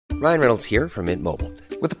Ryan Reynolds here from Mint Mobile.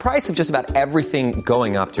 With the price of just about everything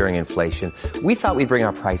going up during inflation, we thought we'd bring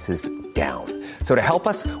our prices down. So to help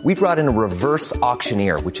us, we brought in a reverse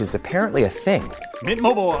auctioneer, which is apparently a thing. Mint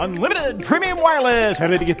Mobile Unlimited Premium Wireless. How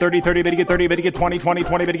to get 30, 30, bit to get 30, bit to get 20, 20,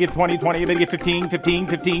 20, bit to get 20, 20, bit to get 15, 15,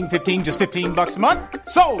 15, 15, just $15 a month?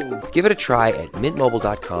 Sold! Give it a try at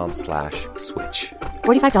mintmobile.com/switch.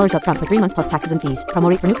 $45 up front for 3 months plus taxes and fees. Promo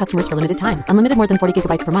rate for new customers for limited time. Unlimited more than 40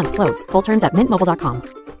 gigabytes per month. Slows full terms at mintmobile.com.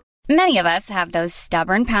 Many of us have those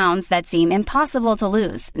stubborn pounds that seem impossible to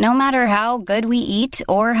lose, no matter how good we eat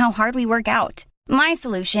or how hard we work out. My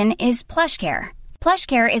solution is PlushCare.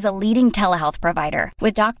 PlushCare is a leading telehealth provider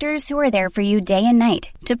with doctors who are there for you day and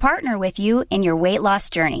night to partner with you in your weight loss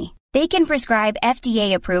journey. They can prescribe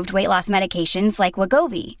FDA-approved weight loss medications like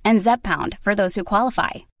Wegovy and Zepbound for those who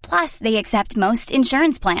qualify. Plus, they accept most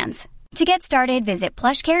insurance plans. To get started, visit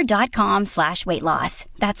plushcare.com/weightloss.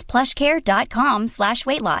 That's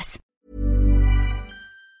plushcare.com/weightloss.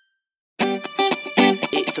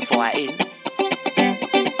 It's the fighting.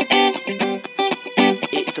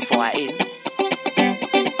 It's the fighting.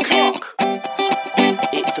 Clock.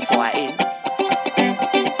 It's the fighting.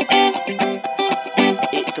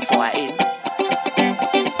 It's the fighting.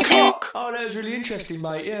 Clock. Oh, that was really interesting,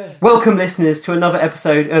 mate, yeah. Welcome, listeners, to another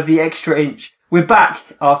episode of The Extra Inch. We're back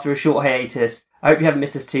after a short hiatus. I hope you haven't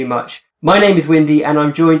missed us too much. My name is Windy, and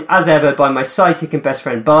I'm joined, as ever, by my sidekick and best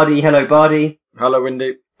friend, Bardi. Hello, Bardi. Hello,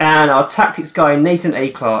 Windy. And our tactics guy, Nathan A.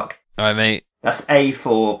 Clark. Hi, mate. That's A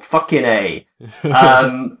for fucking A.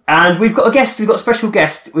 And we've got a guest. We've got a special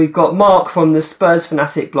guest. We've got Mark from the Spurs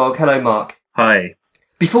Fanatic blog. Hello, Mark. Hi.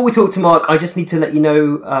 Before we talk to Mark, I just need to let you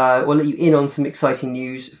know, or let you in on some exciting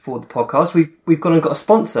news for the podcast. We've gone and got a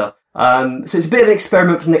sponsor. So it's a bit of an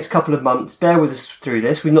experiment for the next couple of months. Bear with us through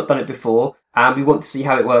this. We've not done it before, and we want to see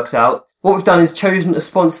how it works out. What we've done is chosen a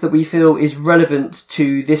sponsor that we feel is relevant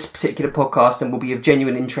to this particular podcast and will be of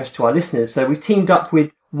genuine interest to our listeners. So we've teamed up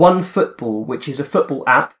with OneFootball, which is a football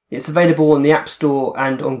app. It's available on the App Store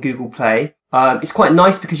and on Google Play. It's quite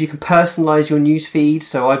nice because you can personalise your news feed.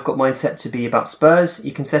 So I've got mine set to be about Spurs.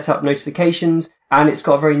 You can set up notifications, and it's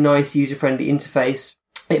got a very nice user-friendly interface.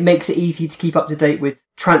 It makes it easy to keep up to date with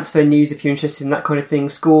transfer news if you're interested in that kind of thing,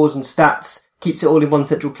 scores and stats, keeps it all in one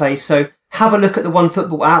central place. So have a look at the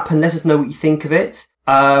OneFootball app and let us know what you think of it.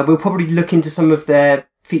 We'll probably look into some of their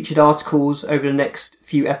featured articles over the next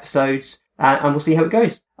few episodes, and we'll see how it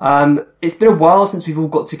goes. It's been a while since we've all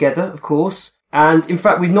got together, of course, and in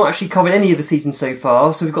fact we've not actually covered any of the season so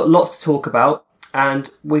far, so we've got lots to talk about, and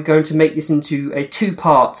we're going to make this into a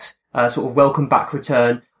two-part sort of welcome back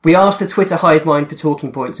return. We asked the Twitter hive mind for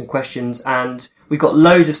talking points and questions, and we got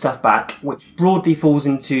loads of stuff back, which broadly falls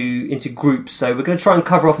into groups. So we're going to try and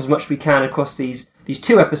cover off as much as we can across these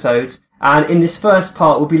two episodes. And in this first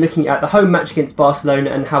part, we'll be looking at the home match against Barcelona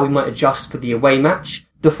and how we might adjust for the away match,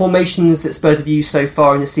 the formations that Spurs have used so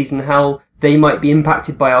far in the season, how they might be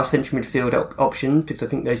impacted by our central midfield option, because I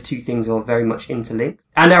think those two things are very much interlinked,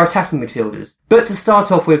 and our attacking midfielders. But to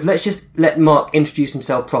start off with, let's just let Mark introduce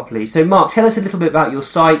himself properly. So Mark, tell us a little bit about your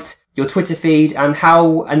site, your Twitter feed, and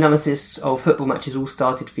how analysis of football matches all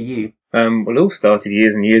started for you. Well, it all started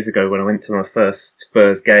years and years ago when I went to my first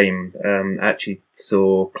Spurs game. Actually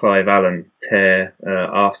saw Clive Allen tear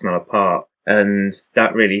Arsenal apart. And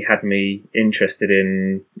that really had me interested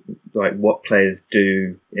in like what players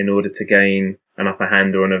do in order to gain an upper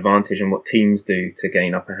hand or an advantage, and what teams do to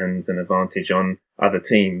gain upper hands and advantage on other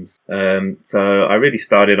teams. So I really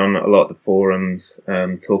started on a lot of the forums,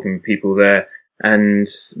 talking with people there. And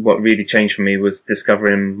what really changed for me was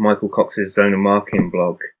discovering Michael Cox's Zone of Marking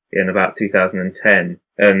blog in about 2010.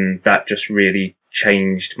 And that just really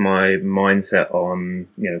changed my mindset on,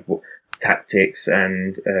 what tactics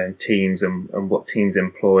and teams and what teams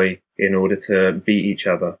employ in order to beat each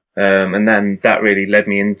other. And then that really led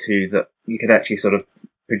me into that you could actually sort of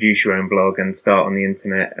produce your own blog and start on the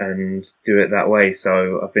internet and do it that way.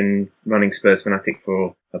 So I've been running Spurs Fanatic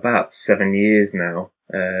for about 7 years now.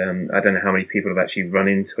 I don't know how many people have actually run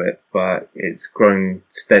into it, but it's grown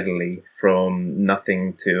steadily from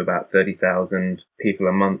nothing to about 30,000 people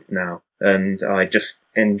a month now. And I just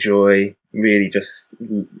enjoy really just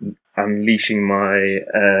unleashing my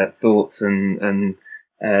thoughts and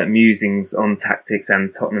musings on tactics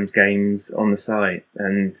and Tottenham's games on the site.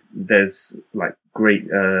 And there's like great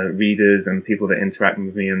readers and people that interact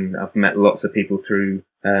with me, and I've met lots of people through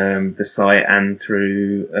the site and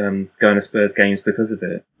through going to Spurs games because of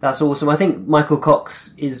it. That's awesome. I think Michael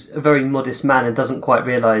Cox is a very modest man and doesn't quite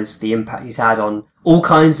realise the impact he's had on all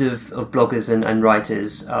kinds of bloggers and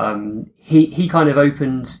writers. He kind of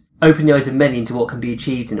opened opened the eyes of many into what can be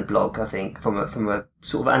achieved in a blog, I think, from a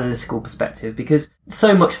sort of analytical perspective, because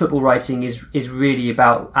so much football writing is really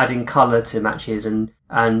about adding colour to matches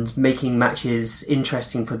and making matches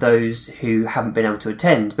interesting for those who haven't been able to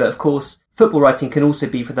attend. But of course, football writing can also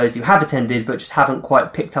be for those who have attended but just haven't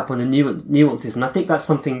quite picked up on the nuances. And I think that's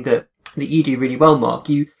something that you do really well, Mark.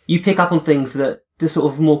 You pick up on things that the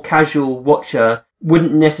sort of more casual watcher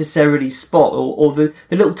wouldn't necessarily spot, or the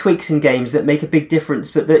little tweaks in games that make a big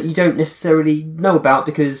difference, but that you don't necessarily know about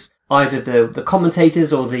because either the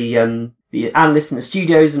commentators or the analysts in the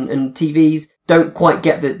studios and TVs don't quite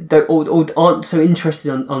get or aren't so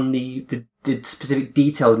interested on the specific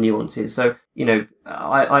detailed nuances. So, you know,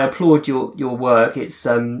 I applaud your work. It's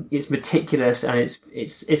meticulous and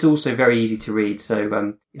it's also very easy to read. So,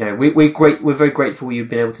 you know, we're very grateful you've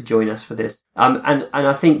been able to join us for this. And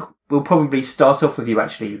I think we'll probably start off with you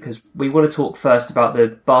actually, because we want to talk first about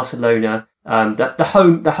the Barcelona,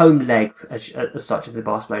 the home leg as such of the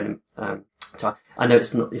Barcelona, tie. I know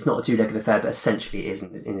it's not a two-legged affair, but essentially it is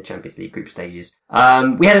in the Champions League group stages.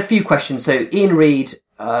 We had a few questions. So Ian Reid,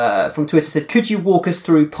 from Twitter said, could you walk us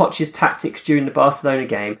through Poch's tactics during the Barcelona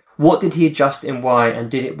game? What did he adjust and why, and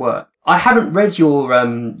did it work? I haven't read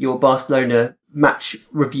your Barcelona match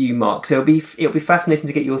review, Mark, so it'll be fascinating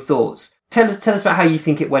to get your thoughts. Tell us about how you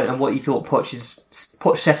think it went and what you thought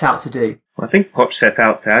Poch set out to do. I think Poch set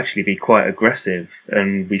out to actually be quite aggressive,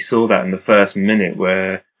 and we saw that in the first minute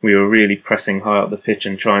where we were really pressing high up the pitch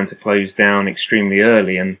and trying to close down extremely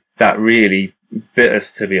early, and that really bit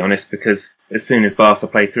us, to be honest, because as soon as Barca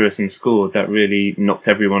played through us and scored, that really knocked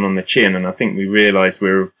everyone on the chin, and I think we realised we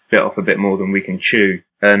were bit off a bit more than we can chew.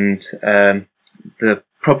 And the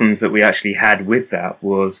problems that we actually had with that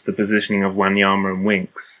was the positioning of Wanyama and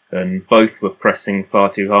Winks, and both were pressing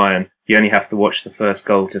far too high, and you only have to watch the first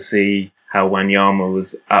goal to see how Wanyama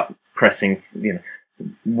was up pressing, you know,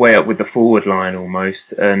 way up with the forward line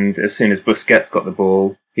almost, and as soon as Busquets got the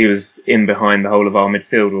ball, he was in behind the whole of our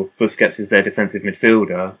midfield, or Busquets is their defensive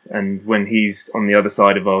midfielder, and when he's on the other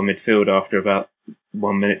side of our midfield after about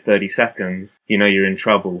 1 minute 30 seconds, you know you're in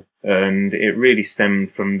trouble. And it really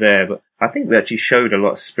stemmed from there. But I think we actually showed a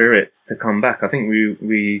lot of spirit to come back. I think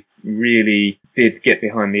we really did get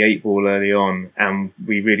behind the 8 ball early on, and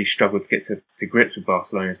we really struggled to get to grips with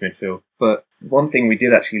Barcelona's midfield. But one thing we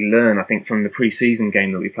did actually learn, I think, from the pre-season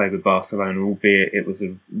game that we played with Barcelona, albeit it was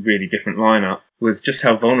a really different lineup, was just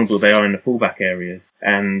how vulnerable they are in the fullback areas,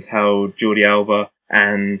 and how Jordi Alba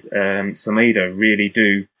and Semedo really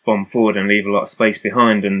do bomb forward and leave a lot of space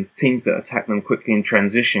behind, and teams that attack them quickly in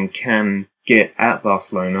transition can get at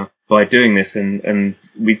Barcelona by doing this, and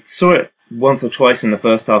we saw it once or twice in the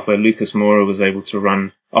first half where Lucas Moura was able to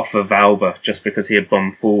run off of Alba just because he had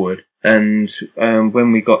bombed forward. And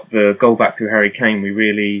when we got the goal back through Harry Kane, we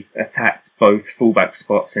really attacked both fullback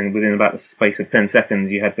spots, and within about the space of 10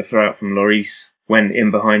 seconds you had the throw out from Lloris, went in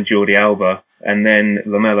behind Jordi Alba, and then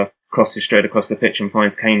Lamela crosses straight across the pitch and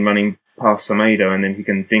finds Kane running past Semedo, and then he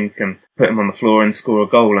can dink and put him on the floor and score a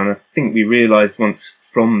goal. And I think we realised once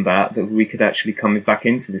from that we could actually come back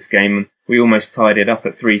into this game, and we almost tied it up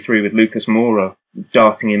at 3-3 with Lucas Moura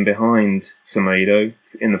darting in behind Semedo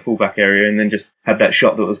in the fullback area, and then just had that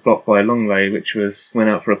shot that was blocked by Longley, which went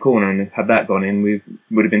out for a corner, and had that gone in, we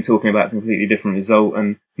would have been talking about a completely different result,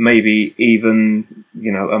 and maybe even,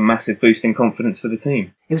 you know, a massive boost in confidence for the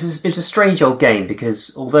team. It was a strange old game,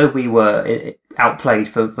 because although we were outplayed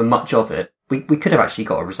for much of it, we could have actually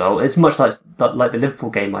got a result. It's much like the Liverpool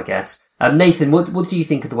game, I guess. Nathan, what do you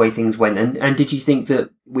think of the way things went, and did you think that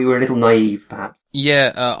we were a little naive, perhaps?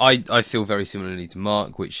 Yeah, I feel very similarly to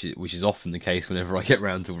Mark, which is often the case whenever I get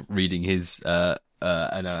round to reading his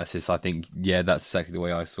analysis. I think, yeah, that's exactly the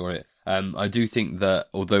way I saw it. I do think that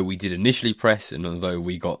although we did initially press, and although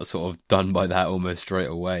we got sort of done by that almost straight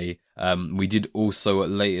away, we did also at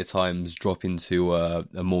later times drop into a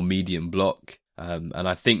more medium block. And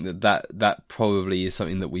I think that probably is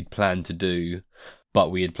something that we'd planned to do,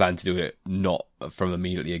 but we had planned to do it not from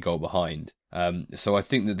immediately a goal behind. So I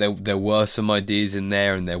think that there were some ideas in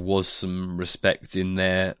there, and there was some respect in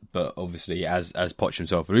there, but obviously, as Poch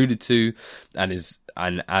himself alluded to,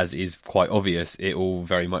 and as is quite obvious, it all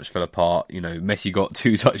very much fell apart. You know, Messi got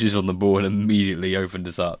 2 touches on the ball and immediately opened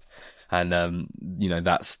us up. And, you know,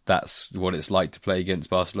 that's what it's like to play against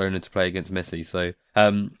Barcelona, to play against Messi. So,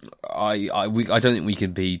 I don't think we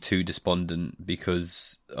can be too despondent,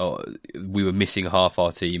 because we were missing half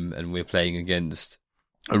our team, and we're playing against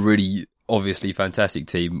a really obviously fantastic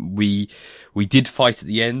team. We did fight at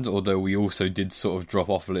the end, although we also did sort of drop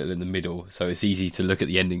off a little in the middle. So it's easy to look at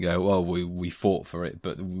the end and go, well, we fought for it.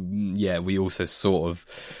 But yeah, we also sort of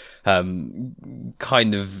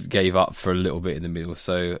kind of gave up for a little bit in the middle.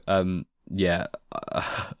 So yeah,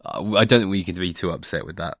 I don't think we can be too upset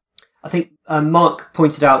with that. I think Mark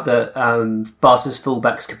pointed out that Barca's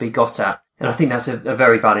fullbacks could be got at, and I think that's a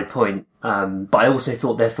very valid point. But I also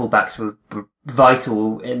thought their fullbacks were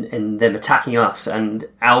vital in them attacking us, and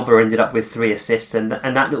Alba ended up with 3 assists, and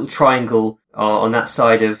that little triangle on that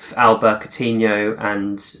side of Alba, Coutinho,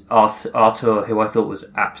 and Artur, who I thought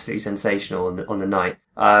was absolutely sensational on the night.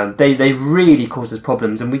 They really caused us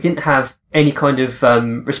problems, and we didn't have any kind of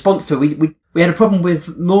response to it. We had a problem with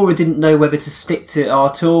Moura didn't know whether to stick to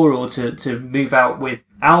Artur or to move out with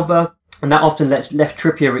Alba, and that often left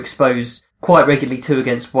Trippier exposed quite regularly 2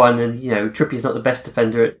 against 1, and Trippier's not the best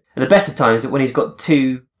defender at the best of times, but when he's got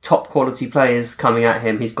 2 top quality players coming at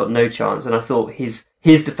him, he's got no chance. And I thought his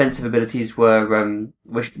defensive abilities were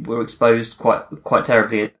exposed quite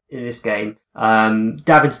terribly in this game.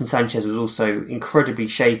 Davinson Sanchez was also incredibly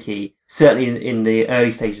shaky, certainly in the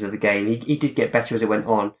early stages of the game. He did get better as it went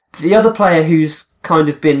on. The other player who's kind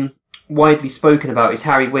of been widely spoken about is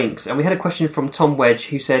Harry Winks, and we had a question from Tom Wedge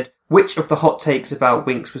who said, which of the hot takes about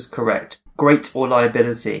Winks was correct? Great or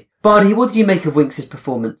liability? Bardi, what did you make of Winks'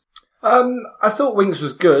 performance? I thought Winks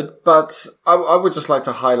was good, but I would just like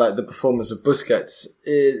to highlight the performance of Busquets.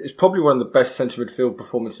 It's probably one of the best central midfield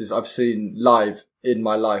performances I've seen live in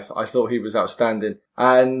my life. I thought he was outstanding,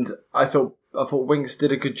 and I thought Winks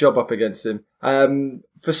did a good job up against him.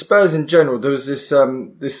 For Spurs in general, there was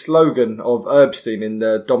this slogan of Erbstein in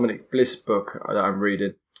the Dominic Bliss book that I'm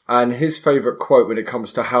reading, and his favourite quote when it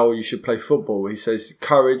comes to how you should play football, he says,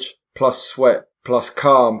 courage plus sweat plus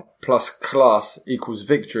calm plus class equals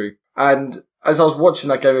victory. And as I was watching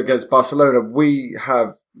that game against Barcelona, we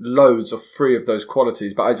have loads of 3 of those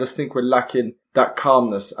qualities, but I just think we're lacking that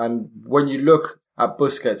calmness. And when you look at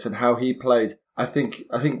Busquets and how he played, I think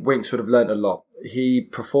Winks would have learnt a lot. He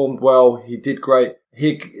performed well. He did great.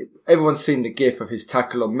 Everyone's seen the gif of his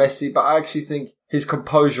tackle on Messi, but I actually think his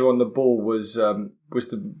composure on the ball was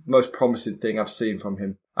the most promising thing I've seen from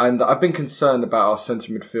him. And I've been concerned about our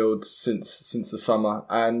centre midfield since the summer,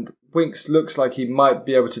 and Winks looks like he might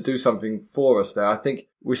be able to do something for us there. I think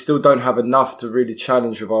we still don't have enough to really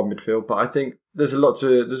challenge with our midfield, but I think there's a lot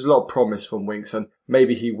of promise from Winks, and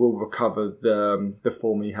maybe he will recover the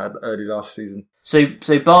form he had early last season.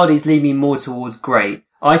 So Bardi's leaning more towards great.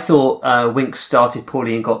 I thought Winks started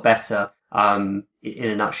poorly and got better. In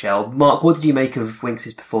a nutshell, Mark, what did you make of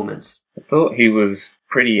Winks' performance? I thought he was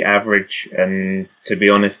pretty average, and to be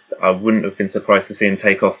honest, I wouldn't have been surprised to see him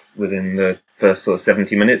take off within the first sort of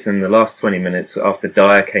 70 minutes. And the last 20 minutes after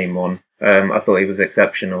Dyer came on, I thought he was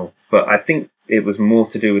exceptional. But I think it was more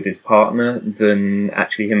to do with his partner than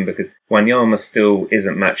actually him, because Wanyama still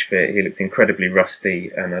isn't match fit. He looked incredibly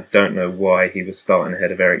rusty, and I don't know why he was starting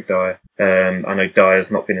ahead of Eric Dyer. I know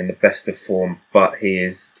Dyer's not been in the best of form, but he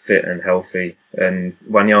is fit and healthy, and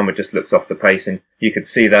Wanyama just looks off the pace, and you could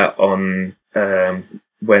see that on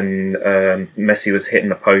when Messi was hitting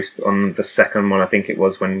the post on the second one, I think it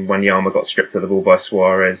was, when Wanyama got stripped of the ball by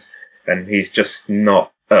Suarez, and he's just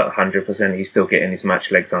not at 100%. He's still getting his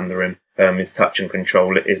match legs under him. His touch and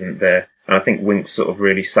control isn't there. And I think Winks sort of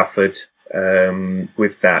really suffered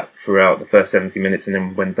with that throughout the first 70 minutes. And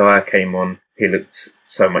then when Dyer came on, he looked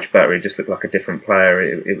so much better. He just looked like a different player.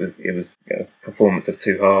 It was a performance of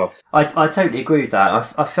 2 halves. I totally agree with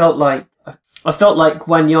that. I felt like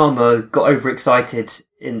Wanyama got overexcited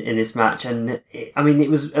in this match, and it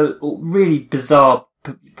was a really bizarre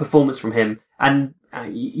performance from him, and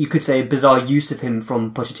you could say a bizarre use of him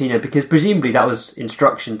from Pochettino, because presumably that was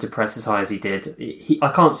instruction to press as high as he did. I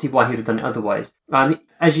can't see why he would have done it otherwise.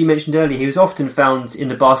 As you mentioned earlier, he was often found in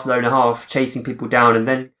the Barcelona half chasing people down, and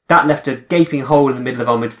then that left a gaping hole in the middle of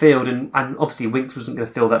our midfield, and obviously Winks wasn't going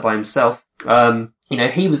to fill that by himself.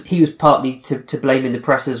 He was partly to blame in the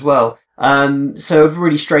press as well. So a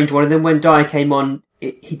really strange one. And then when Dyer came on,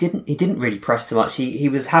 he didn't really press so much. He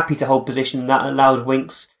was happy to hold position, and that allowed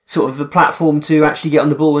Winks sort of a platform to actually get on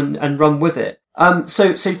the ball and run with it.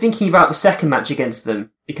 So thinking about the second match against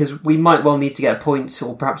them, because we might well need to get a point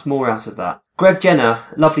or perhaps more out of that.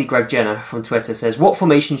 Lovely Greg Jenner from Twitter says, what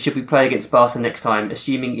formation should we play against Barca next time,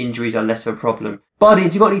 assuming injuries are less of a problem? Bardi,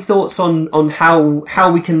 have you got any thoughts on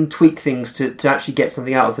how we can tweak things to actually get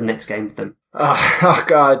something out of the next game with them?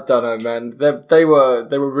 I don't know, man. They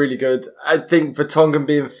were really good. I think Vertonghen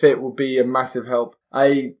being fit will be a massive help.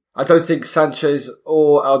 I don't think Sanchez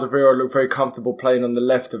or Alderweireld look very comfortable playing on the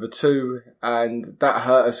left of a 2, and that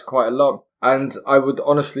hurt us quite a lot. And I would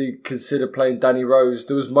honestly consider playing Danny Rose.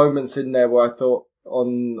 There was moments in there where I thought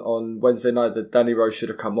on Wednesday night that Danny Rose should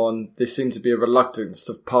have come on. There seemed to be a reluctance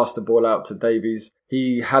to pass the ball out to Davies.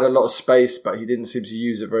 He had a lot of space, but he didn't seem to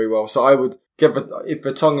use it very well. So I would if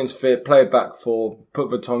Vertonghen's fit, play a back four, put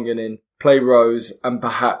Vertonghen in, play Rose, and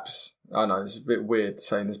perhaps, I know it's a bit weird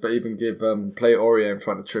saying this, but even play Aurier in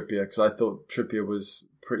front of Trippier, because I thought Trippier was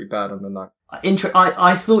pretty bad on the night.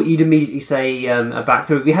 I thought you'd immediately say a back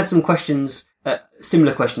three. We had some questions,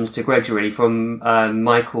 similar questions to Greg's really, from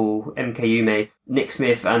Michael MKUme, Nick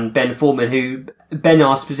Smith and Ben Foreman, who Ben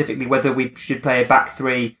asked specifically whether we should play a back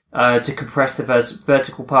three to compress the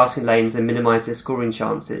vertical passing lanes and minimise their scoring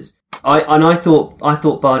chances. I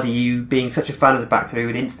thought Bardi, you being such a fan of the back three,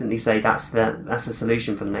 would instantly say that's the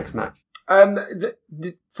solution for the next match.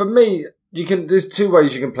 For me, there's two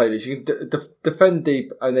ways you can play this. You can defend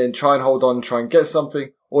deep and then try and hold on, try and get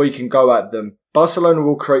something, or you can go at them. Barcelona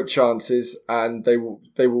will create chances and they will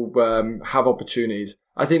have opportunities.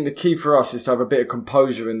 I think the key for us is to have a bit of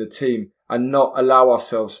composure in the team and not allow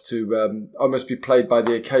ourselves to almost be played by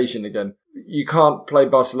the occasion again. You can't play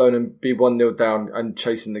Barcelona and be 1-0 down and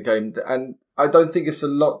chasing the game. And I don't think it's a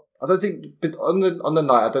lot. I don't think on the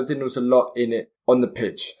night, I don't think there was a lot in it on the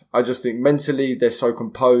pitch. I just think mentally they're so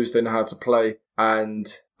composed, they know how to play. And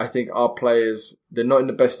I think our players, they're not in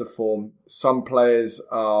the best of form. Some players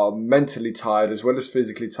are mentally tired as well as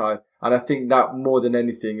physically tired. And I think that more than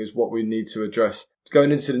anything is what we need to address.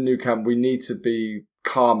 Going into the new camp, we need to be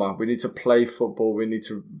calmer. We need to play football. We need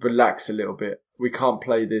to relax a little bit. We can't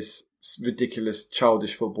play this ridiculous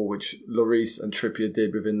childish football which Lloris and Trippier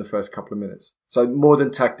did within the first couple of minutes. So more than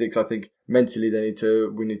tactics, I think mentally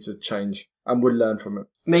we need to change, and we'll learn from it.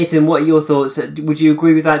 Nathan, what are your thoughts? Would you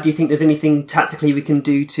agree with that? Do you think there's anything tactically we can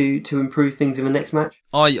do to improve things in the next match?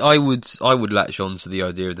 I would latch on to the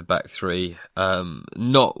idea of the back three,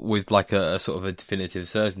 not with like a sort of a definitive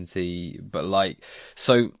certainty, but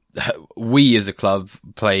so we as a club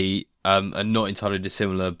play a not entirely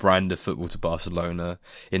dissimilar brand of football to Barcelona,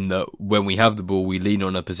 in that when we have the ball, we lean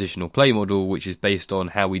on a positional play model, which is based on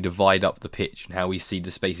how we divide up the pitch and how we see the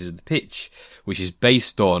spaces of the pitch, which is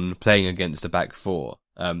based on playing against a back four.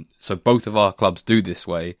 So both of our clubs do this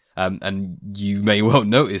way, and you may well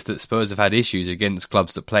notice that Spurs have had issues against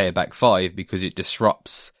clubs that play a back five because it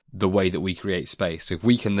disrupts the way that we create space. So if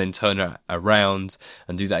we can then turn it around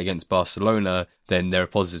and do that against Barcelona, then there are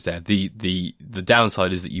positives there. The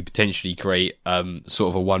downside is that you potentially create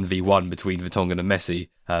sort of a 1v1 between Vertonghen and Messi,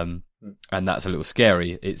 and that's a little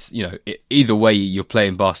scary. It's either way you're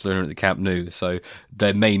playing Barcelona at the Camp Nou, so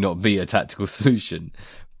there may not be a tactical solution,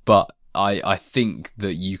 but I think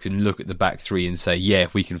that you can look at the back three and say, yeah,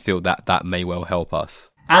 if we can feel that may well help us.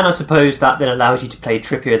 And I suppose that then allows you to play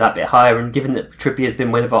Trippier that bit higher. And given that Trippier has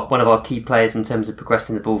been one of our key players in terms of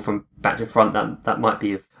progressing the ball from back to front, that might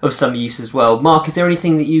be of some use as well. Mark, is there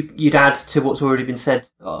anything that you'd add to what's already been said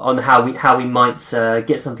on how we might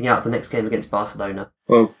get something out of the next game against Barcelona?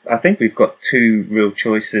 Well, I think we've got two real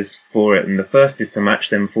choices for it, and the first is to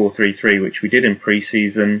match them 4-3-3, which we did in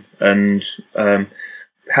pre-season, and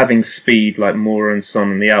having speed like Moura and Son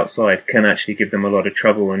on the outside can actually give them a lot of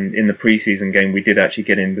trouble. And in the pre-season game, we did actually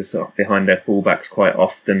get in behind their fullbacks quite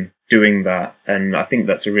often doing that. And I think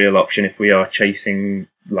that's a real option if we are chasing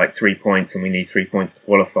like 3 points and we need 3 points to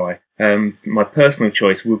qualify. My personal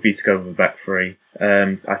choice would be to go with a back three.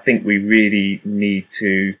 I think we really need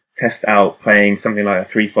to test out playing something like a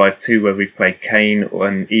 3-5-2 where we play Kane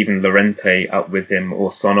and even Llorente up with him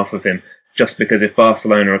or Son off of him. Just because if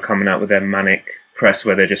Barcelona are coming out with their manic press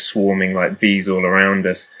where they're just swarming like bees all around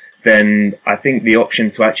us, then I think the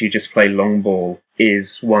option to actually just play long ball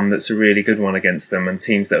is one that's a really good one against them, and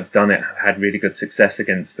teams that have done it have had really good success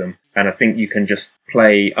against them. And I think you can just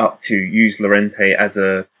play up to use Llorente as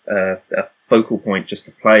a focal point just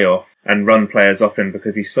to play off and run players off him,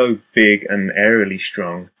 because he's so big and aerially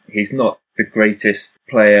strong. He's not the greatest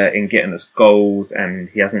player in getting us goals, and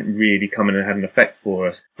he hasn't really come in and had an effect for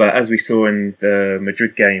us. But as we saw in the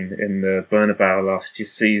Madrid game in the Bernabeu last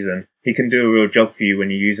season, he can do a real job for you when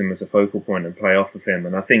you use him as a focal point and play off of him.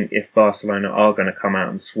 And I think if Barcelona are going to come out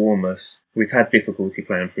and swarm us, we've had difficulty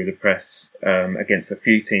playing through the press against a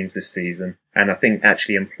few teams this season. And I think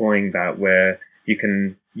actually employing that where you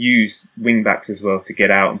can use wing backs as well to get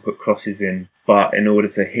out and put crosses in, but in order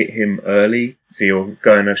to hit him early, so you're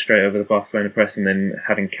going straight over the Barcelona press and then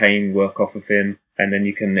having Kane work off of him, and then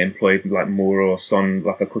you can employ like Moura or Son,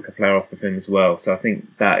 like a quicker player off of him as well. So I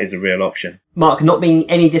think that is a real option. Mark, not being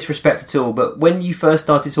any disrespect at all, but when you first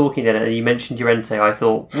started talking and you mentioned Llorente, I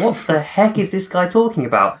thought, what the heck is this guy talking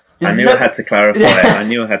about? I knew I had to clarify.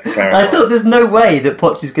 I thought there's no way that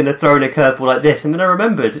Poch is going to throw in a curveball like this. And then I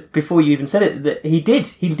remembered, before you even said it, that he did.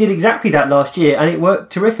 He did exactly that last year, and it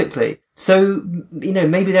worked terrifically. So,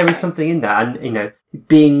 maybe there is something in that. And,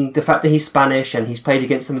 being the fact that he's Spanish and he's played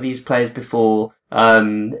against some of these players before,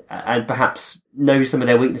 and perhaps knows some of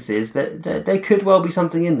their weaknesses, that there could well be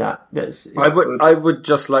something in that. I would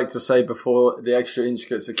just like to say, before the extra inch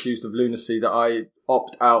gets accused of lunacy, that I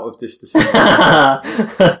opt out of this decision.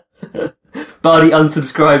 Bardi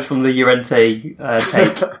unsubscribed from the Llorente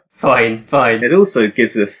take. Fine. It also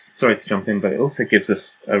gives us, sorry to jump in, but it also gives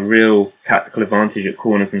us a real tactical advantage at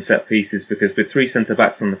corners and set pieces, because with 3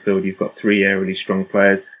 centre-backs on the field, you've got 3 aerially strong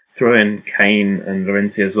players. Throw in Kane and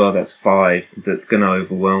Llorente as well, that's 5. That's going to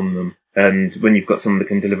overwhelm them. And when you've got someone that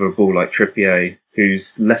can deliver a ball like Trippier,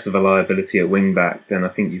 who's less of a liability at wing-back, then I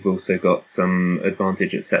think you've also got some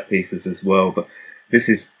advantage at set pieces as well. But this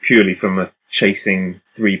is purely from a chasing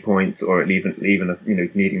 3 points, or even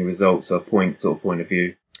needing results or points or point of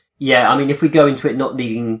view. Yeah, I mean, if we go into it not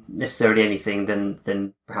needing necessarily anything,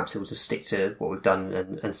 then perhaps we'll just stick to what we've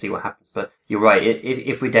done and see what happens. But you're right,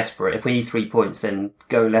 if we're desperate, if we need 3 points, then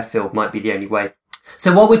going left field might be the only way.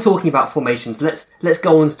 So while we're talking about formations, let's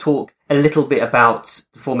go on to talk a little bit about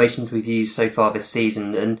the formations we've used so far this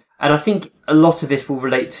season. And I think a lot of this will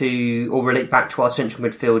relate back to our central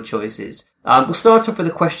midfield choices. We'll start off with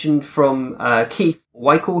a question from Keith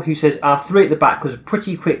Weichel, who says, our 3 at the back was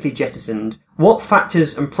pretty quickly jettisoned. What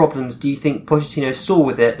factors and problems do you think Pochettino saw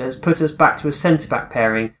with it that has put us back to a centre-back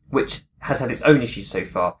pairing, which has had its own issues so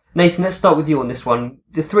far? Nathan, let's start with you on this one.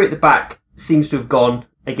 The 3 at the back seems to have gone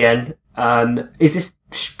again. Is this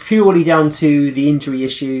purely down to the injury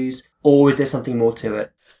issues, or is there something more to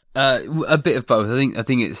it? A bit of both. I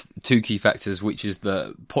think it's 2 key factors, which is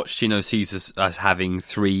that Pochettino sees us as having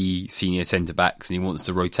 3 senior centre backs, and he wants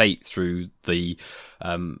to rotate through the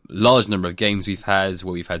large number of games we've had,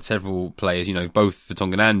 where we've had several players. Both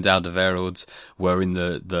Vertonghen and Alderweireld were in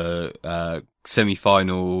the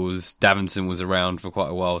semi-finals. Davinson was around for quite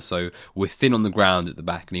a while, so we're thin on the ground at the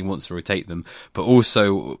back, and he wants to rotate them. But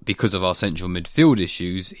also, because of our central midfield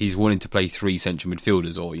issues, he's wanting to play 3 central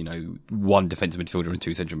midfielders, or 1 defensive midfielder and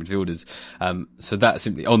 2 central midfielders. So that's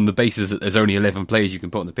simply on the basis that there's only 11 players you can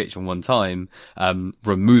put on the pitch at one time.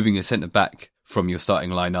 Removing a centre back from your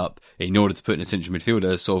starting lineup in order to put in a central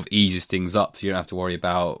midfielder sort of eases things up, so you don't have to worry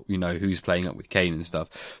about who's playing up with Kane and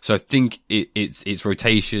stuff. So I think it's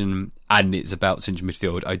rotation, and it's about central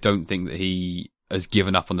midfield. I don't think that he has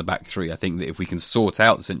given up on the back 3. I think that if we can sort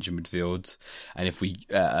out the central midfield, and if we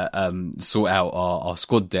sort out our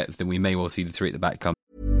squad depth, then we may well see the 3 at the back come.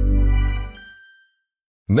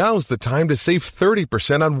 Now's the time to save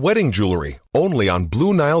 30% on wedding jewelry, only on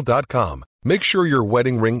BlueNile.com. Make sure your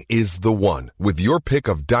wedding ring is the one, with your pick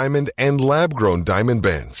of diamond and lab-grown diamond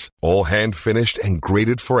bands, all hand-finished and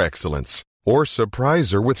graded for excellence. Or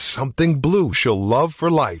surprise her with something blue she'll love for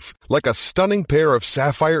life, like a stunning pair of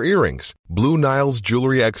sapphire earrings. Blue Nile's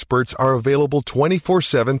jewelry experts are available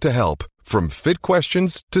 24/7 to help, from fit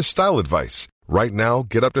questions to style advice. Right now,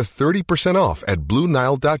 get up to 30% off at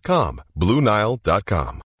BlueNile.com.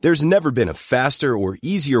 BlueNile.com. There's never been a faster or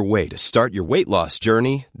easier way to start your weight loss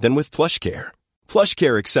journey than with PlushCare.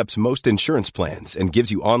 PlushCare accepts most insurance plans and gives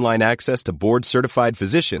you online access to board-certified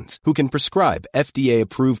physicians who can prescribe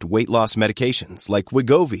FDA-approved weight loss medications like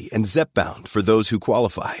Wegovy and Zepbound for those who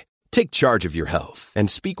qualify. Take charge of your health and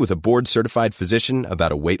speak with a board-certified physician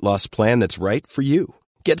about a weight loss plan that's right for you.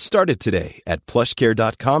 Get started today at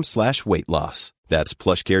plushcare.com/weight loss. That's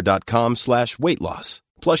plushcare.com/weight loss.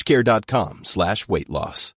 plushcare.com/weight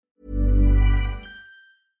loss.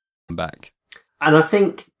 Back. And I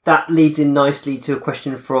think that leads in nicely to a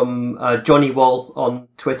question from Johnny Wall on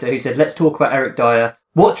Twitter, who said, let's talk about Eric Dyer.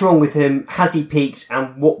 What's wrong with him? Has he peaked?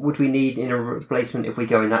 And what would we need in a replacement if we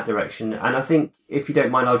go in that direction? And I think, if you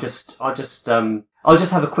don't mind, I'll just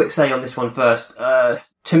have a quick say on this one first.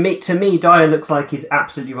 To me, Dyer looks like he's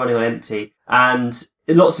absolutely running on empty. And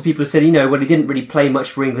lots of people have said, he didn't really play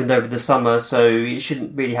much for England over the summer, so it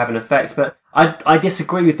shouldn't really have an effect. But I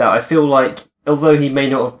disagree with that. I feel like, although he may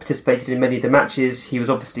not have participated in many of the matches, he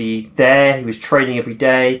was obviously there, he was training every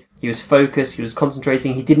day, he was focused, he was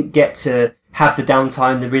concentrating, he didn't get to have the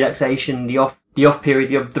downtime, the relaxation, the off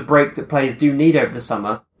period, the break that players do need over the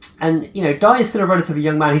summer. And, Dyer's still a relatively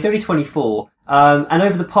young man, he's only 24, and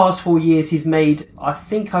over the past 4 years he's made, I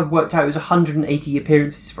think I've worked out it was 180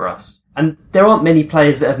 appearances for us. And there aren't many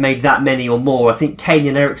players that have made that many or more. I think Kane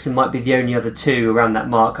and Eriksen might be the only other 2 around that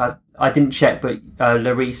mark. I didn't check, but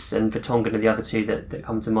Lloris and Vertonghen are the other 2 that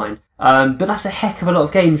come to mind. But that's a heck of a lot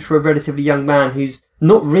of games for a relatively young man who's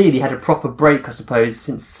not really had a proper break, I suppose,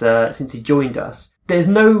 since he joined us.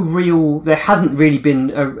 there hasn't really been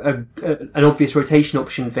an obvious rotation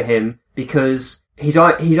option for him, because he's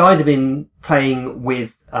either been playing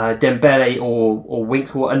with Dembele or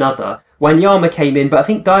Winks or another. Wanyama came in, but I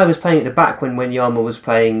think Dyer was playing at the back when Wanyama was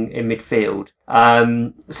playing in midfield.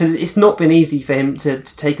 So it's not been easy for him to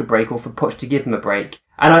take a break, or for Poch to give him a break.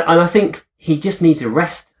 And I think he just needs a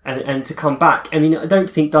rest and to come back. I mean, I don't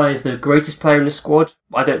think Dyer is the greatest player in the squad.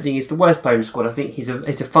 I don't think he's the worst player in the squad. I think he's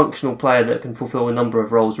a functional player that can fulfill a number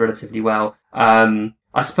of roles relatively well.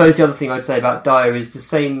 I suppose the other thing I'd say about Dyer is the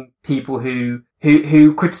same people who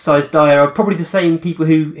criticise Dyer are probably the same people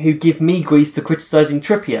who give me grief for criticising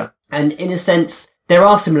Trippier. And in a sense, there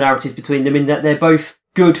are similarities between them in that they're both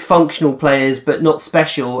good functional players, but not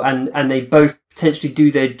special, and they both potentially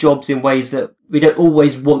do their jobs in ways that we don't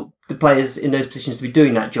always want the players in those positions to be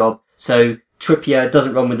doing that job. So Trippier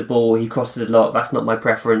doesn't run with the ball, he crosses a lot, that's not my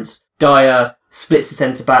preference. Dyer splits the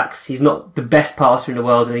centre-backs, he's not the best passer in the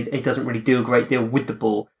world, and he doesn't really do a great deal with the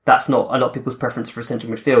ball. That's not a lot of people's preference for a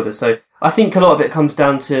central midfielder. So I think a lot of it comes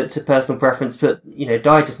down to personal preference, but,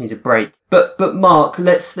 Dyer just needs a break. But Mark,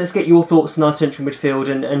 let's get your thoughts on our central midfield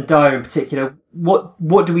and Dyer in particular.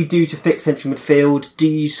 What do we do to fix central midfield? Do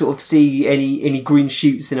you sort of see any green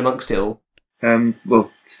shoots in amongst it all?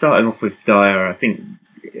 Well, starting off with Dyer, I think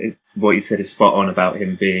what you said is spot on about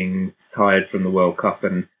him being tired from the World Cup,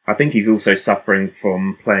 and I think he's also suffering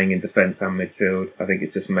from playing in defence and midfield. I think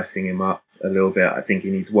it's just messing him up a little bit. I think he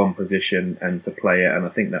needs one position and to play it, and I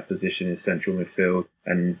think that position is central midfield,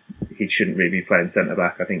 and he shouldn't really be playing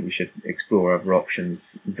centre-back. I think we should explore other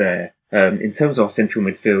options there. In terms of our central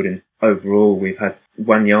midfield, and overall, we've had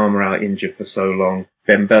Wanyama out injured for so long.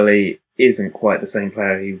 Dembele isn't quite the same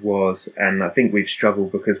player he was, and I think we've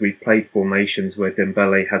struggled because we've played formations where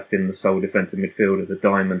Dembele has been the sole defensive midfielder, the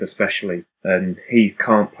diamond especially, and he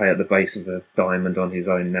can't play at the base of a diamond on his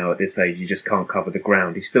own now at this age. He just can't cover the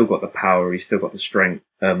ground. He's still got the power, he's still got the strength,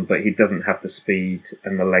 but he doesn't have the speed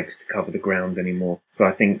and the legs to cover the ground anymore. So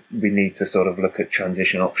I think we need to sort of look at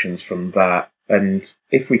transition options from that, and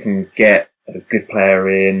if we can get a good player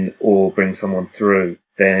in or bring someone through,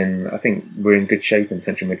 then I think we're in good shape in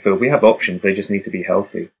central midfield. We have options, they just need to be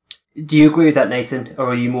healthy. Do you agree with that, Nathan, or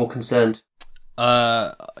are you more concerned?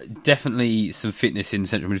 Definitely some fitness in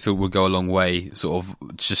central midfield would go a long way. Sort of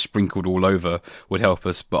just sprinkled all over would help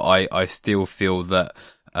us, but I still feel that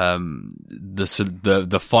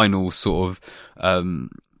the final sort of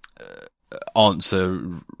answer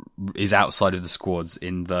is outside of the squads,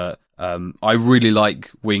 in that I really like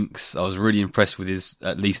Winks. I was really impressed with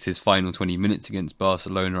at least his final 20 minutes against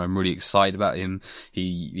Barcelona. I'm really excited about him.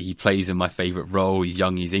 He plays in my favourite role. He's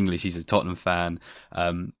young, he's English, he's a Tottenham fan.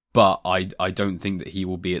 But I don't think that he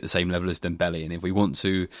will be at the same level as Dembele. And if we want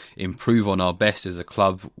to improve on our best as a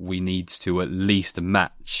club, we need to at least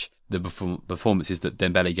match the performances that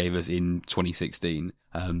Dembele gave us in 2016.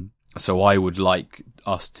 So I would like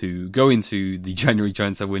us to go into the January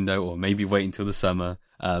transfer window, or maybe wait until the summer,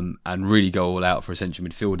 and really go all out for a central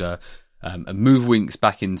midfielder, and move Winks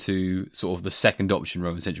back into sort of the second option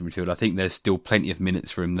role in central midfield. I think there's still plenty of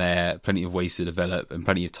minutes for him there, plenty of ways to develop, and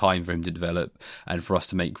plenty of time for him to develop, and for us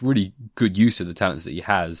to make really good use of the talents that he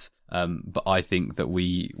has. But I think that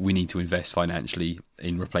we need to invest financially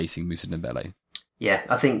in replacing Moussa Dembele. Yeah,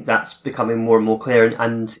 I think that's becoming more and more clear,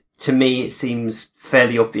 and to me it seems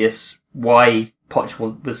fairly obvious why Poch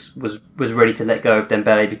was ready to let go of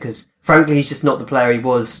Dembele, because frankly he's just not the player he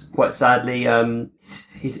was, quite sadly.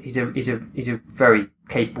 He's a very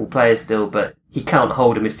capable player still, but he can't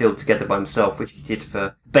hold a midfield together by himself, which he did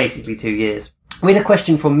for basically 2 years. We had a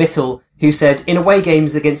question from Mittel, who said, in away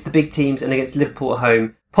games against the big teams and against Liverpool at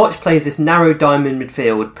home, Poch plays this narrow diamond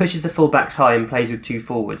midfield, pushes the fullbacks high and plays with two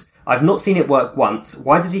forwards. I've not seen it work once.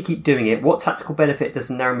 Why does he keep doing it? What tactical benefit does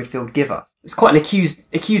the narrow midfield give us? It's quite an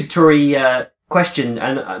accusatory question,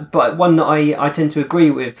 but one that I tend to agree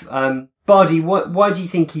with. Bardi, why do you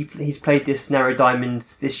think he's played this narrow diamond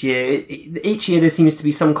this year? Each year there seems to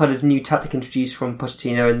be some kind of new tactic introduced from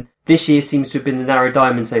Pochettino, and this year seems to have been the narrow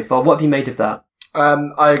diamond so far. What have you made of that?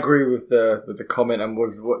 I agree with the comment and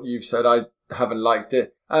with what you've said. I haven't liked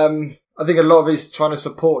it. I think a lot of it is trying to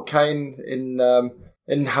support Kane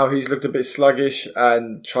in how he's looked a bit sluggish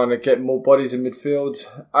and trying to get more bodies in midfield.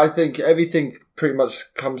 I think everything pretty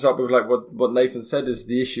much comes up with like what Nathan said, is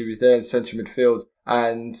the issue is there in central midfield,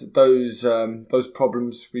 and those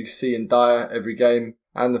problems we see in Dyer every game,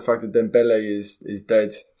 and the fact that Dembele is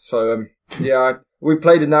dead. So we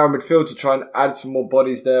played a narrow midfield to try and add some more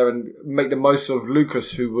bodies there and make the most of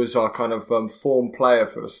Lucas, who was our kind of form player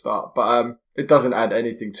for the start. But it doesn't add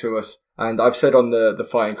anything to us. And I've said on the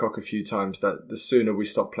Fighting Cock a few times that the sooner we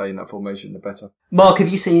stop playing that formation, the better. Mark, have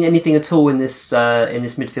you seen anything at all in this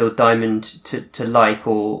midfield diamond to like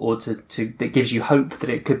or to that gives you hope that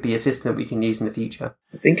it could be a system that we can use in the future?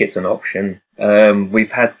 I think it's an option.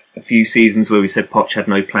 We've had a few seasons where we said Poch had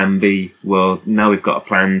no plan B. Well, now we've got a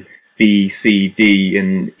plan B, C, D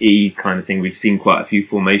and E kind of thing. We've seen quite a few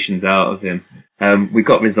formations out of him. We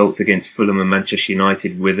got results against Fulham and Manchester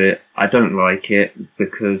United with it. I don't like it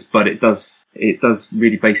but it does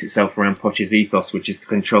really base itself around Poch's ethos, which is to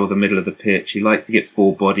control the middle of the pitch. He likes to get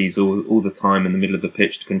four bodies all the time in the middle of the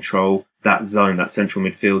pitch to control that zone, that central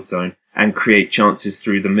midfield zone, and create chances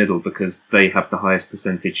through the middle because they have the highest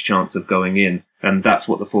percentage chance of going in. And that's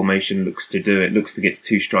what the formation looks to do. It looks to get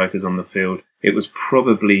two strikers on the field. It was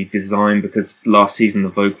probably designed because last season the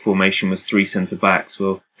Vogue formation was three centre-backs.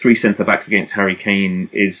 Well, three centre-backs against Harry Kane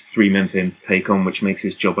is three men for him to take on, which makes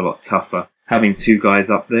his job a lot tougher. Having two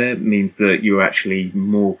guys up there means that you're actually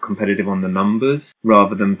more competitive on the numbers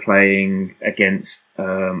rather than playing against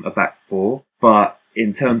a back four. But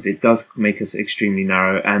in terms, it does make us extremely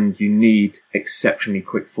narrow, and you need exceptionally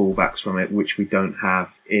quick fullbacks from it, which we don't have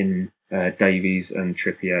in Davies and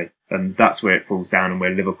Trippier. And that's where it falls down and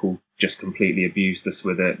where Liverpool just completely abused us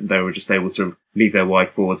with it. They were just able to leave their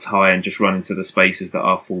wide forwards high and just run into the spaces that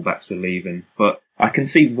our fullbacks were leaving. But I can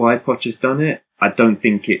see why Poch has done it. I don't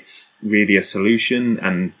think it's really a solution,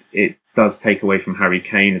 and it does take away from Harry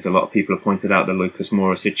Kane, as a lot of people have pointed out. The Lucas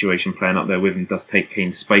Moura situation playing up there with him does take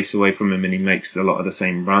Kane's space away from him, and he makes a lot of the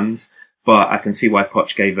same runs. But I can see why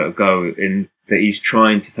Poch gave it a go, in that he's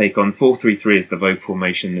trying to take on 4-3-3 is the Vogue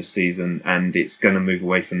formation this season, and it's going to move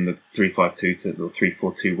away from the 3-5-2 to the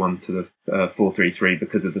 3-4-2-1 to the 4-3-3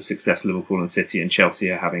 because of the success Liverpool and City and Chelsea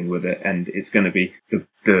are having with it, and it's going to be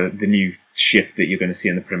the new shift that you're going to see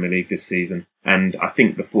in the Premier League this season. And I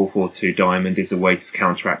think the 4-4-2 diamond is a way to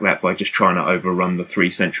counteract that by just trying to overrun the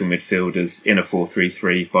three central midfielders in a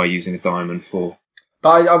 4-3-3 by using a diamond 4.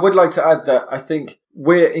 But I would like to add that I think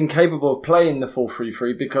we're incapable of playing the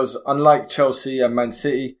 4-3-3 because unlike Chelsea and Man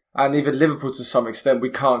City, and even Liverpool to some extent, we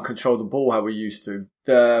can't control the ball how we used to.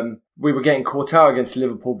 We were getting caught out against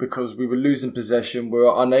Liverpool because we were losing possession, we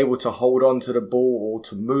were unable to hold on to the ball or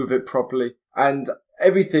to move it properly. And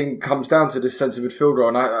everything comes down to this centre midfielder,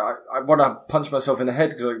 and I want to punch myself in the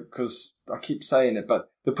head because I keep saying it, but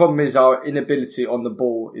the problem is our inability on the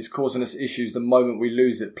ball is causing us issues the moment we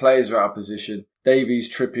lose it. Players are out of position.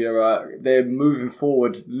 Davies, Trippier, they're moving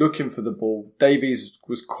forward, looking for the ball. Davies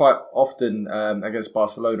was quite often against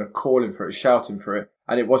Barcelona calling for it, shouting for it,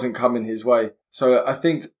 and it wasn't coming his way. So I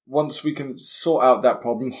think once we can sort out that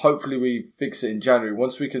problem, hopefully we fix it in January.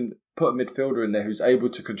 Once we can put a midfielder in there who's able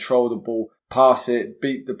to control the ball, pass it,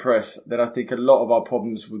 beat the press, then I think a lot of our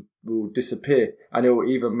problems will disappear, and it will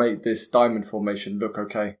even make this diamond formation look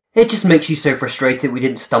okay. It just makes you so frustrated we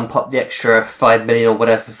didn't stump up the extra 5 million or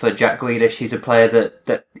whatever for Jack Grealish. He's a player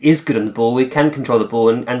that is good on the ball. He can control the ball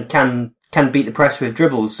and can beat the press with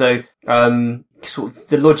dribbles. So sort of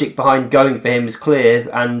the logic behind going for him is clear,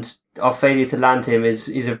 and our failure to land him is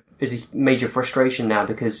a major frustration now,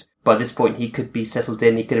 because by this point he could be settled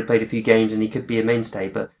in, he could have played a few games and he could be a mainstay.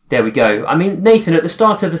 But there we go. I mean, Nathan, at the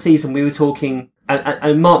start of the season we were talking,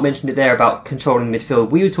 and Mark mentioned it there about controlling midfield.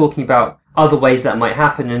 We were talking about other ways that might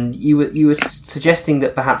happen, and you were suggesting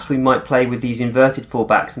that perhaps we might play with these inverted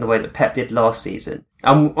fullbacks in the way that Pep did last season.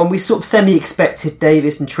 And we sort of semi-expected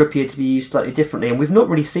Davis and Trippier to be used slightly differently, and we've not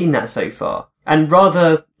really seen that so far. And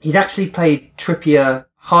rather, he's actually played Trippier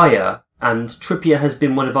higher, and Trippier has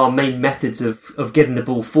been one of our main methods of getting the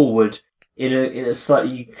ball forward in a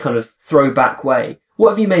slightly kind of throwback way. What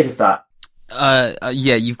have you made of that?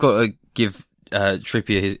 Yeah, you've got to give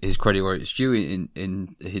Trippier his credit where it's due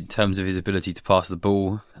in terms of his ability to pass the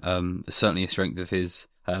ball. Certainly a strength of his.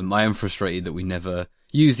 I am frustrated that we never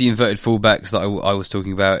used the inverted fullbacks that I was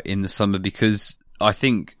talking about in the summer, because I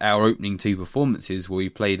think our opening two performances where we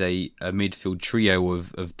played a midfield trio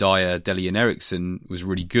of Dyer, Dele and Eriksen was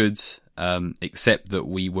really good, except that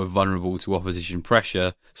we were vulnerable to opposition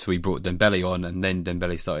pressure, so we brought Dembele on, and then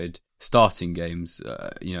Dembele started starting games,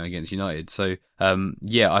 against United. So,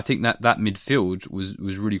 I think that midfield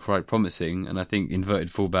was really quite promising, and I think inverted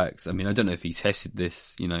fullbacks, I mean, I don't know if he tested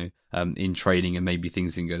this, in training and maybe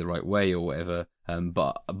things didn't go the right way or whatever,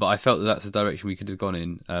 but I felt that that's the direction we could have gone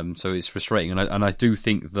in, so it's frustrating, and I do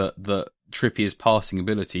think that Trippier's passing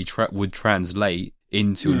ability would translate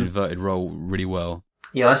into an inverted role really well.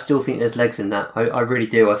 Yeah, I still think there's legs in that. I really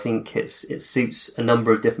do. I think it suits a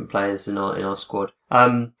number of different players in our squad.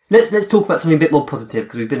 Let's talk about something a bit more positive,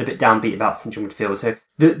 because we've been a bit downbeat about central midfield. So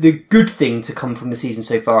the good thing to come from the season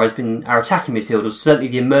so far has been our attacking midfielders. Certainly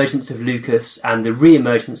the emergence of Lucas and the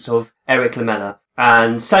re-emergence of Eric Lamela.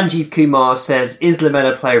 And Sanjeev Kumar says, is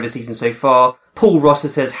Lamela player of the season so far? Paul Rosser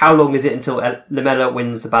says, how long is it until Lamela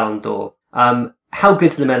wins the Ballon d'Or? How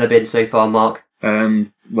good's Lamela been so far, Mark?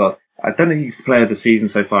 Well, I don't think he's the player of the season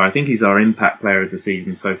so far. I think he's our impact player of the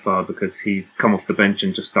season so far because he's come off the bench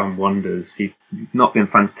and just done wonders. He's not been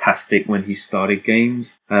fantastic when he started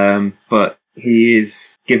games, but he is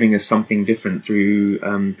giving us something different through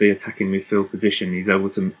the attacking midfield position. He's able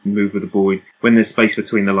to move with the ball. When there's space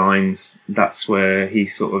between the lines, that's where he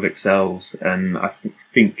sort of excels. And I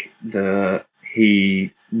think that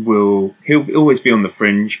he'll always be on the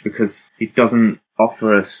fringe because he doesn't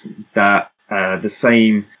offer us that the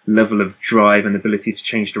same level of drive and ability to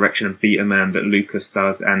change direction and beat a man that Lucas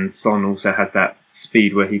does, and Son also has that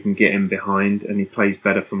speed where he can get in behind and he plays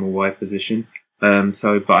better from a wide position.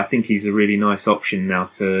 But I think he's a really nice option now,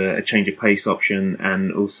 to a change of pace option,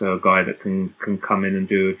 and also a guy that can come in and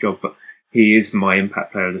do a job. But he is my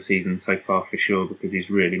impact player of the season so far for sure, because he's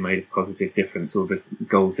really made a positive difference. All the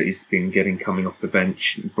goals that he's been getting coming off the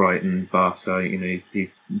bench, Brighton, Barca, he's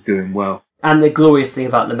doing well. And the glorious thing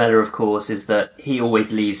about Lamela, of course, is that he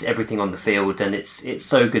always leaves everything on the field, and it's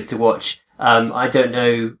so good to watch. I don't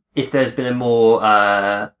know if there's been a more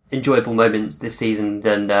enjoyable moment this season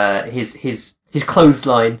than his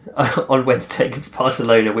clothesline on Wednesday against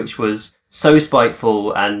Barcelona, which was so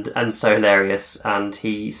spiteful and so hilarious, and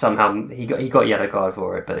he got a yellow card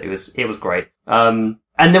for it, but it was great. And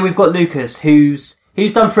then we've got Lucas, who's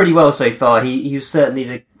done pretty well so far. He was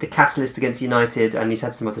certainly the catalyst against United, and he's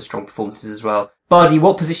had some other strong performances as well. Bardi,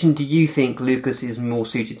 what position do you think Lucas is more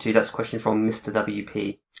suited to? That's a question from Mr.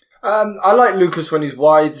 WP. I like Lucas when he's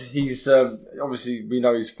wide. He's obviously, we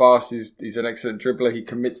know he's fast. He's an excellent dribbler. He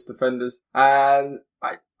commits defenders, and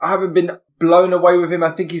I haven't been blown away with him. I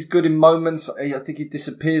think he's good in moments. I think he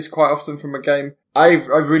disappears quite often from a game. I've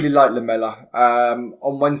really liked Lamela.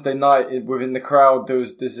 On Wednesday night within the crowd,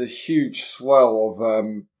 there's a huge swell of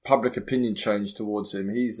public opinion change towards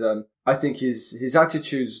him. I think his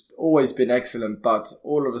attitude's always been excellent, but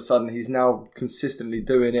all of a sudden he's now consistently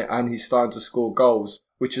doing it, and he's starting to score goals,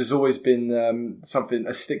 which has always been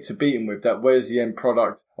a stick to beat him with. That where's the end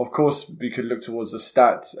product? Of course, we could look towards the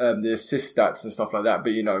stats, the assist stats and stuff like that,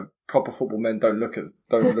 but proper football men don't look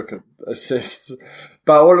at assists.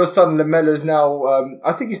 But all of a sudden, Lamela's now,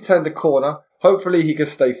 I think he's turned the corner. Hopefully he can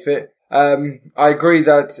stay fit. I agree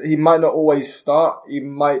that he might not always start. He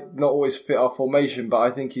might not always fit our formation, but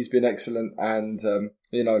I think he's been excellent, and,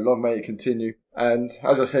 long may it continue. And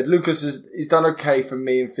as I said, Lucas he's done okay for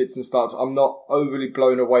me in fits and starts. I'm not overly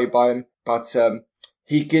blown away by him, but,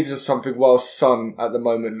 he gives us something while Son at the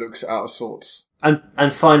moment looks out of sorts.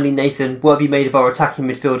 And finally, Nathan, what have you made of our attacking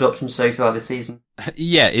midfield options so far this season?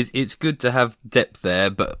 Yeah, it's good to have depth there,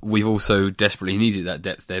 but we've also desperately needed that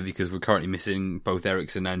depth there because we're currently missing both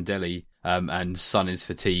Eriksen and Dele, and Son is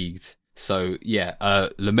fatigued. So yeah,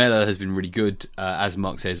 Lamela has been really good, as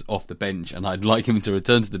Mark says, off the bench, and I'd like him to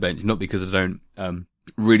return to the bench, not because I don't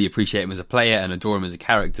really appreciate him as a player and adore him as a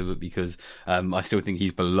character, but because I still think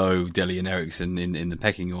he's below Dele and Eriksen in the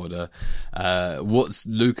pecking order. What's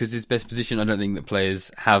Lucas's best position? I don't think that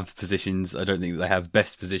players have positions. I don't think that they have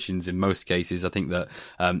best positions in most cases. I think that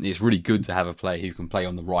it's really good to have a player who can play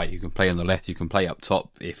on the right, who can play on the left, who can play up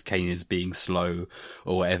top if Kane is being slow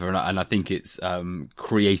or whatever. And I think it's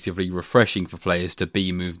creatively refreshing for players to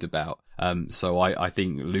be moved about. So I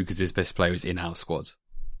think Lucas's best player is in our squad.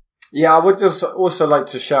 Yeah, I would just also like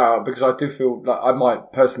to shout out, because I do feel like I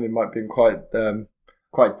might be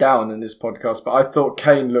quite down in this podcast, but I thought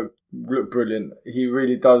Kane looked brilliant. He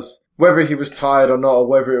really does. Whether he was tired or not, or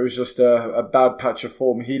whether it was just a bad patch of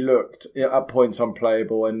form, he looked at points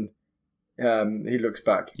unplayable, and he looks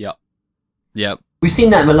back. Yep. We've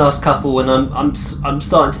seen that in the last couple, and I'm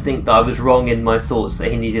starting to think that I was wrong in my thoughts that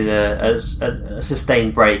he needed a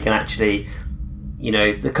sustained break, and actually,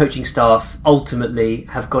 the coaching staff ultimately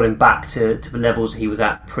have got him back to the levels he was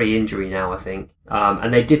at pre-injury now, I think.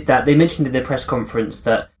 And they did that. They mentioned in their press conference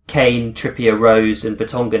that Kane, Trippier, Rose and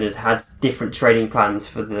Vertonghen had different training plans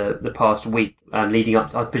for the past week, leading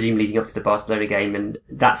up to the Barcelona game, and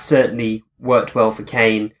that certainly worked well for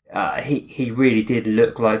Kane. He really did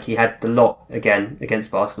look like he had the lot again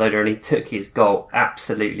against Barcelona, and he took his goal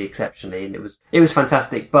absolutely exceptionally, and it was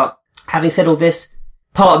fantastic. But having said all this,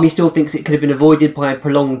 part of me still thinks it could have been avoided by a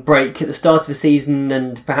prolonged break at the start of the season,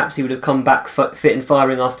 and perhaps he would have come back fit and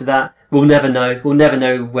firing after that. We'll never know. We'll never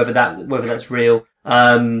know whether that's real.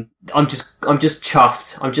 I'm just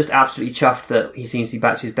chuffed. I'm just absolutely chuffed that he seems to be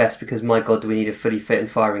back to his best, because my God, do we need a fully fit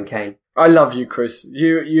and firing Kane. I love you, Chris.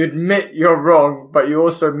 You admit you're wrong, but you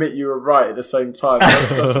also admit you were right at the same time.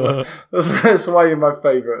 That's why you're my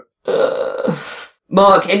favourite.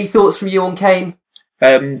 Mark, any thoughts from you on Kane?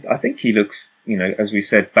 I think he looks, as we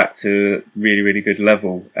said, back to really, really good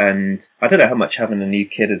level. And I don't know how much having a new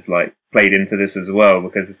kid has played into this as well,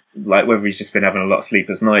 because whether he's just been having a lot of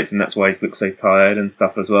sleepless nights and that's why he's looked so tired and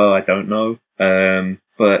stuff as well, I don't know.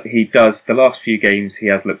 But he does, the last few games he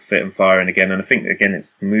has looked fit and firing again, and I think again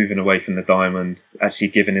it's moving away from the diamond, actually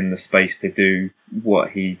giving him the space to do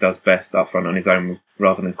what he does best up front on his own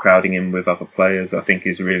rather than crowding him with other players. I think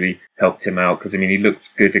has really helped him out, because he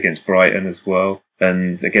looked good against Brighton as well,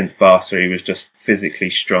 and against Barca he was just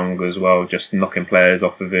physically strong as well, just knocking players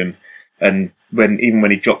off of him. And even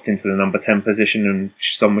when he dropped into the number 10 position and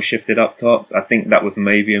Son was shifted up top, I think that was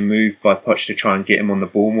maybe a move by Poch to try and get him on the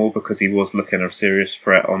ball more, because he was looking a serious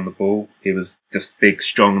threat on the ball. He was just big,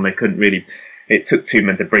 strong, and they couldn't really, it took two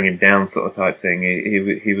men to bring him down sort of type thing.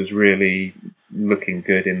 He was really looking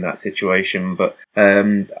good in that situation, but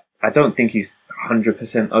I don't think he's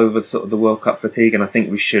 100% over sort of the World Cup fatigue, and I think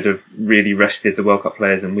we should have really rested the World Cup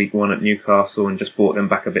players in week 1 at Newcastle and just brought them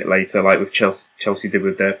back a bit later, like with Chelsea did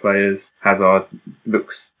with their players. Hazard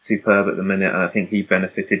looks superb at the minute, and I think he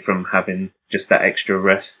benefited from having just that extra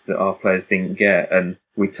rest that our players didn't get. And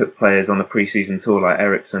we took players on the pre-season tour like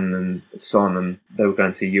Eriksen and Son, and they were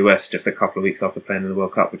going to the US just a couple of weeks after playing in the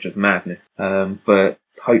World Cup, which was madness. But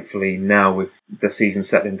hopefully now with the season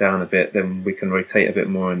settling down a bit, then we can rotate a bit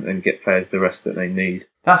more and get players the rest that they need.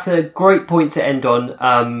 That's a great point to end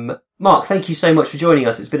on. Mark, thank you so much for joining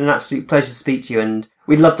us. It's been an absolute pleasure to speak to you, and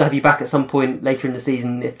we'd love to have you back at some point later in the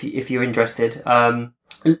season if you're interested.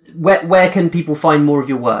 Where can people find more of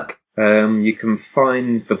your work? You can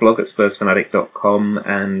find the blog at spursfanatic.com,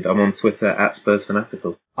 and I'm on Twitter at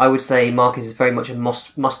spursfanatical. I would say Mark is very much a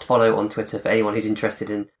must follow on Twitter for anyone who's interested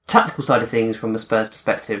in tactical side of things from a Spurs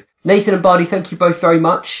perspective. Nathan and Bardi, thank you both very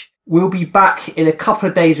much. We'll be back in a couple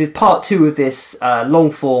of days with part 2 of this long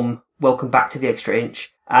form Welcome Back to the Extra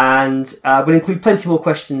Inch, and we'll include plenty more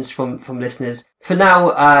questions from listeners. For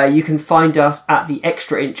now, you can find us at The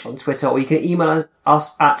Extra Inch on Twitter, or you can email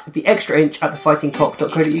us at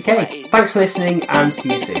theextrainch@thefightingcock.co.uk. Thanks for listening, and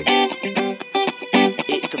see you soon.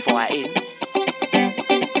 It's the fighting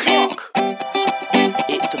cock.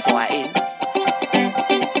 It's the fighting.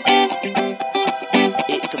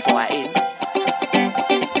 It's the fighting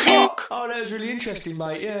cock. Oh, that was really interesting,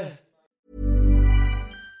 mate, yeah.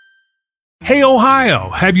 Hey Ohio,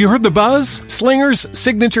 have you heard the buzz? Slinger's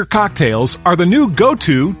Signature Cocktails are the new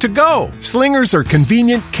go-to to go. Slinger's are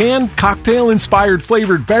convenient, canned, cocktail-inspired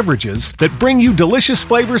flavored beverages that bring you delicious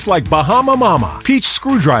flavors like Bahama Mama, Peach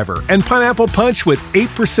Screwdriver, and Pineapple Punch with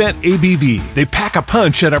 8% ABV. They pack a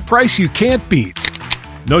punch at a price you can't beat.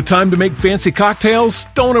 No time to make fancy cocktails?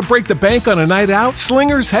 Don't want to break the bank on a night out?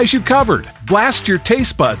 Slingers has you covered. Blast your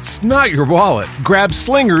taste buds, not your wallet. Grab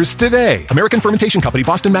Slingers today. American Fermentation Company,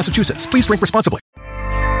 Boston, Massachusetts. Please drink responsibly.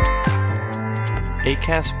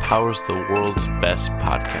 Acast powers the world's best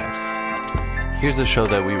podcasts. Here's a show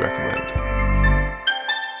that we recommend.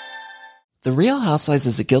 The Real Housewives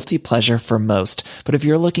is a guilty pleasure for most, but if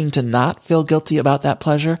you're looking to not feel guilty about that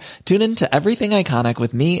pleasure, tune in to Everything Iconic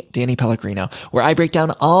with me, Danny Pellegrino, where I break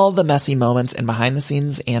down all the messy moments and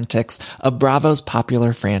behind-the-scenes antics of Bravo's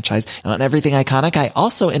popular franchise. And on Everything Iconic, I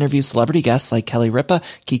also interview celebrity guests like Kelly Ripa,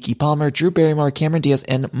 Keke Palmer, Drew Barrymore, Cameron Diaz,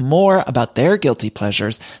 and more about their guilty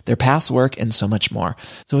pleasures, their past work, and so much more.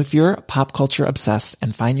 So if you're pop culture obsessed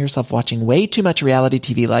and find yourself watching way too much reality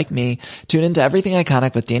TV like me, tune into Everything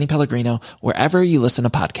Iconic with Danny Pellegrino, wherever you listen to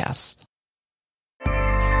podcasts.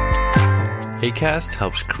 Acast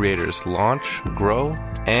helps creators launch, grow,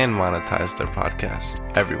 and monetize their podcasts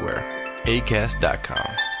everywhere.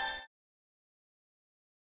 Acast.com.